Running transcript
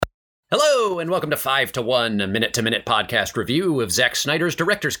Hello, and welcome to 5 to 1, a minute-to-minute podcast review of Zack Snyder's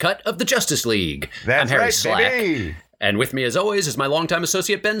director's cut of the Justice League. That's I'm Harry right, Slack. baby. And with me, as always, is my longtime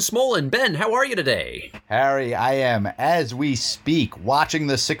associate, Ben Smolin. Ben, how are you today? Harry, I am, as we speak, watching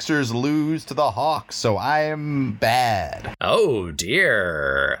the Sixers lose to the Hawks, so I am bad. Oh,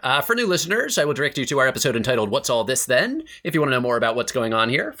 dear. For new listeners, I will direct you to our episode entitled, What's All This Then? If you want to know more about what's going on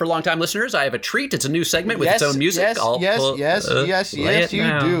here. For longtime listeners, I have a treat. It's a new segment with its own music. Yes,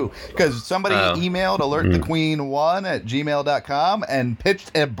 you do. Because somebody emailed alertthequeen1@gmail.com and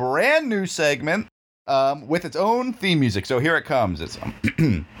pitched a brand new segment with its own theme music. So here it comes. It's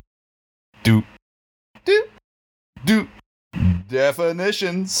do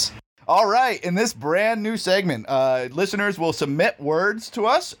definitions. All right, in this brand new segment, listeners will submit words to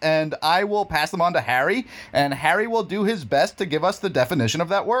us, and I will pass them on to Harry, and Harry will do his best to give us the definition of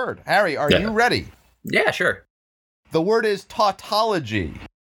that word. Harry, are you ready? Yeah, sure. The word is tautology.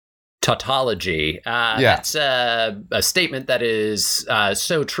 Tautology. That's a statement that is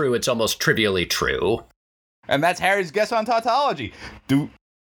so true it's almost trivially true. And that's Harry's guess on tautology. Do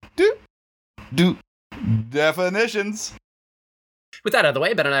definitions. With that out of the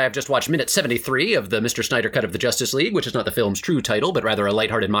way, Ben and I have just watched minute 73 of the Mr. Snyder cut of the Justice League, which is not the film's true title, but rather a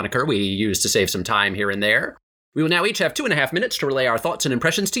lighthearted moniker we use to save some time here and there. We will now each have 2.5 minutes to relay our thoughts and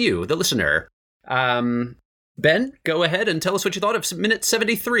impressions to you, the listener. Ben, go ahead and tell us what you thought of minute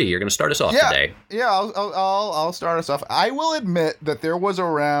 73. You're going to start us off today. Yeah, I'll start us off. I will admit that there was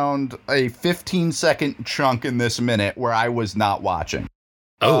around a 15-second chunk in this minute where I was not watching.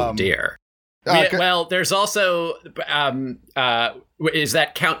 Oh, dear. Well, there's also, is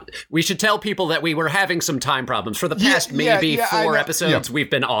that count? We should tell people that we were having some time problems. For the past four episodes,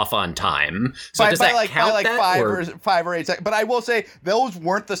 we've been off on time. So does that count that? 5 or 8 seconds. But I will say, those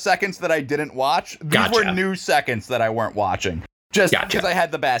weren't the seconds that I didn't watch. These were new seconds that I weren't watching. Just because I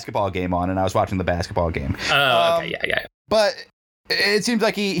had the basketball game on and I was watching the basketball game. Okay, yeah. But it seems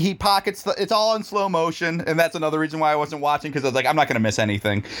like he pockets it's all in slow motion, and that's another reason why I wasn't watching, because I was like, I'm not going to miss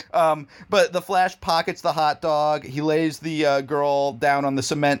anything. But the Flash pockets the hot dog. He lays the girl down on the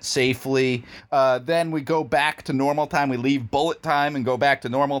cement safely. Then we go back to normal time. We leave bullet time and go back to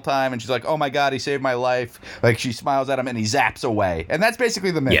normal time, and she's like, oh my God, he saved my life. Like, she smiles at him and he zaps away. And that's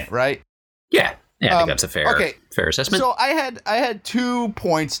basically the minute, right? Yeah. Yeah, I think that's a fair assessment. So I had 2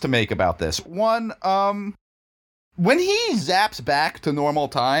 points to make about this. One, when he zaps back to normal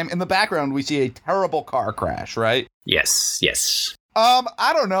time, in the background, we see a terrible car crash, right? Yes.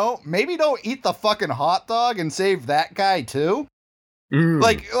 I don't know. Maybe don't eat the fucking hot dog and save that guy too. Good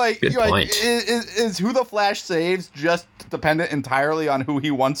point. Is who the Flash saves just dependent entirely on who he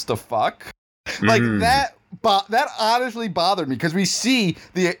wants to fuck? Like that honestly bothered me, because we see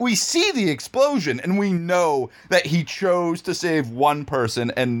the explosion and we know that he chose to save one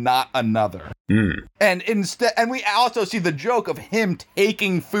person and not another. And we also see the joke of him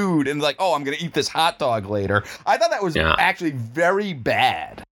taking food and like, oh, I'm gonna eat this hot dog later. I thought that was actually very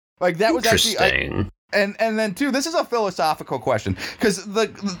bad. Like, that was actually and then too, this is a philosophical question, because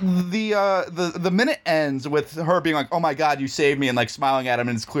the minute ends with her being like, oh my God, you saved me, and like smiling at him,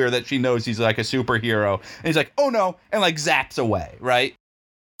 and it's clear that she knows he's like a superhero, and he's like, oh no, and like zaps away, right?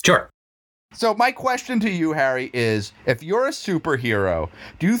 Sure. So my question to you, Harry, is, if you're a superhero,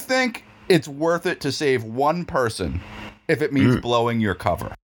 do you think it's worth it to save one person if it means blowing your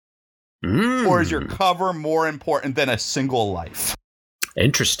cover? Or is your cover more important than a single life?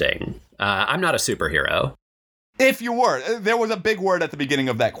 Interesting. I'm not a superhero. If you were. There was a big word at the beginning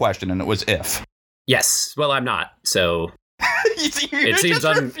of that question, and it was if. Yes. Well, I'm not, so it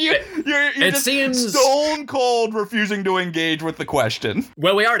seems stone cold refusing to engage with the question.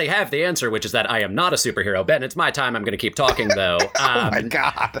 Well, we already have the answer, which is that I am not a superhero. Ben, it's my time. I'm going to keep talking, though. Oh my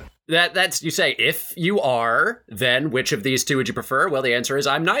God. That's, you say, if you are, then which of these two would you prefer? Well, the answer is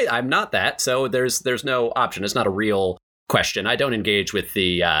I'm not that. So there's no option. It's not a real question. I don't engage with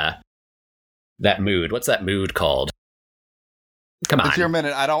the that mood. What's that mood called? Come on. It's your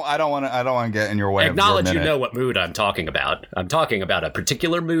minute. I don't want to get in your way. Acknowledge you know what mood I'm talking about. I'm talking about a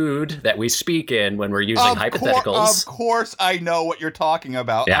particular mood that we speak in when we're using hypotheticals. Of course I know what you're talking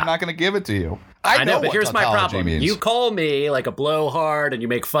about. Yeah. I'm not going to give it to you. I know, but here's my problem. Means. You call me like a blowhard and you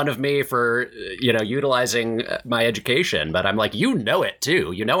make fun of me for, utilizing my education, but I'm like, you know it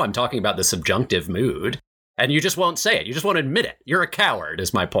too. You know I'm talking about the subjunctive mood, and you just won't say it. You just won't admit it. You're a coward,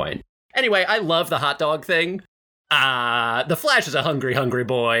 is my point. Anyway, I love the hot dog thing. The Flash is a hungry, hungry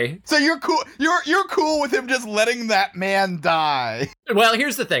boy. So you're cool. You're cool with him just letting that man die. Well,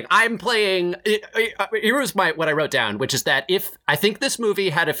 here's the thing. I'm playing. Here's what I wrote down, which is that if I think this movie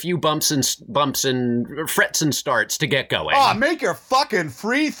had a few bumps and frets and starts to get going. Oh, make your fucking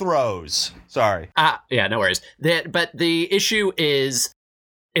free throws. Sorry. Yeah, no worries. But the issue is,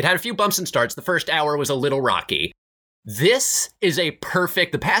 it had a few bumps and starts. The first hour was a little rocky. This is the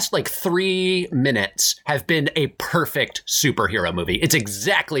past 3 minutes have been a perfect superhero movie. It's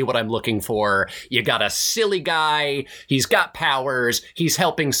exactly what I'm looking for. You got a silly guy. He's got powers. He's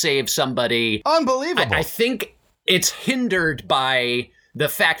helping save somebody. Unbelievable. I think it's hindered by the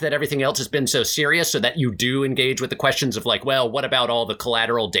fact that everything else has been so serious, so that you do engage with the questions of what about all the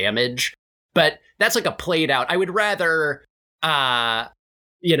collateral damage? But that's a played out. I would rather,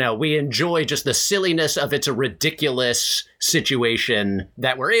 we enjoy just the silliness of it's a ridiculous situation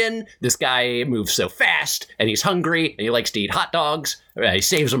that we're in. This guy moves so fast, and he's hungry, and he likes to eat hot dogs. He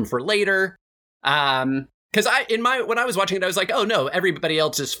saves them for later. Because when I was watching it, I was like, oh no, everybody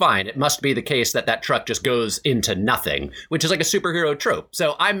else is fine. It must be the case that truck just goes into nothing, which is like a superhero trope.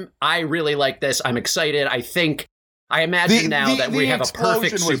 So I really like this. I'm excited. I imagine that we have a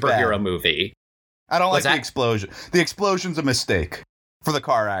perfect superhero movie. I don't like the explosion. The explosion's a mistake. For the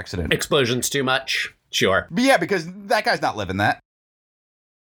car accident. Explosions too much? Sure. But yeah, because that guy's not living that.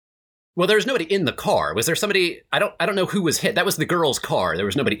 Well, there was nobody in the car. Was there somebody? I don't know who was hit. That was the girl's car. There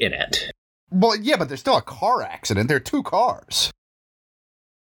was nobody in it. Well, yeah, but there's still a car accident. There are 2 cars.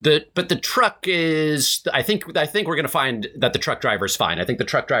 But the truck is. I think we're going to find that the truck driver's fine. I think the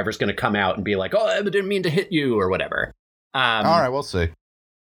truck driver's going to come out and be like, "Oh, I didn't mean to hit you" or whatever. All right, we'll see.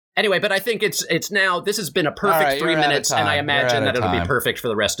 Anyway, but I think it's now, this has been a perfect 3 minutes, and I imagine that it'll be perfect for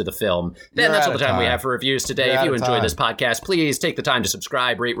the rest of the film. Then that's all the time we have for reviews today. If you enjoy this podcast, please take the time to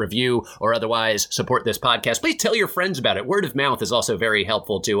subscribe, rate, review, or otherwise support this podcast. Please tell your friends about it. Word of mouth is also very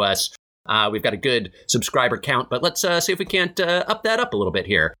helpful to us. We've got a good subscriber count, but let's see if we can't up that up a little bit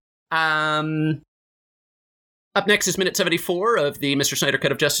here. Up next is minute 74 of the Mr. Snyder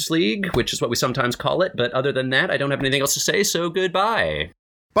Cut of Justice League, which is what we sometimes call it. But other than that, I don't have anything else to say, so goodbye.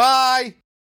 Bye!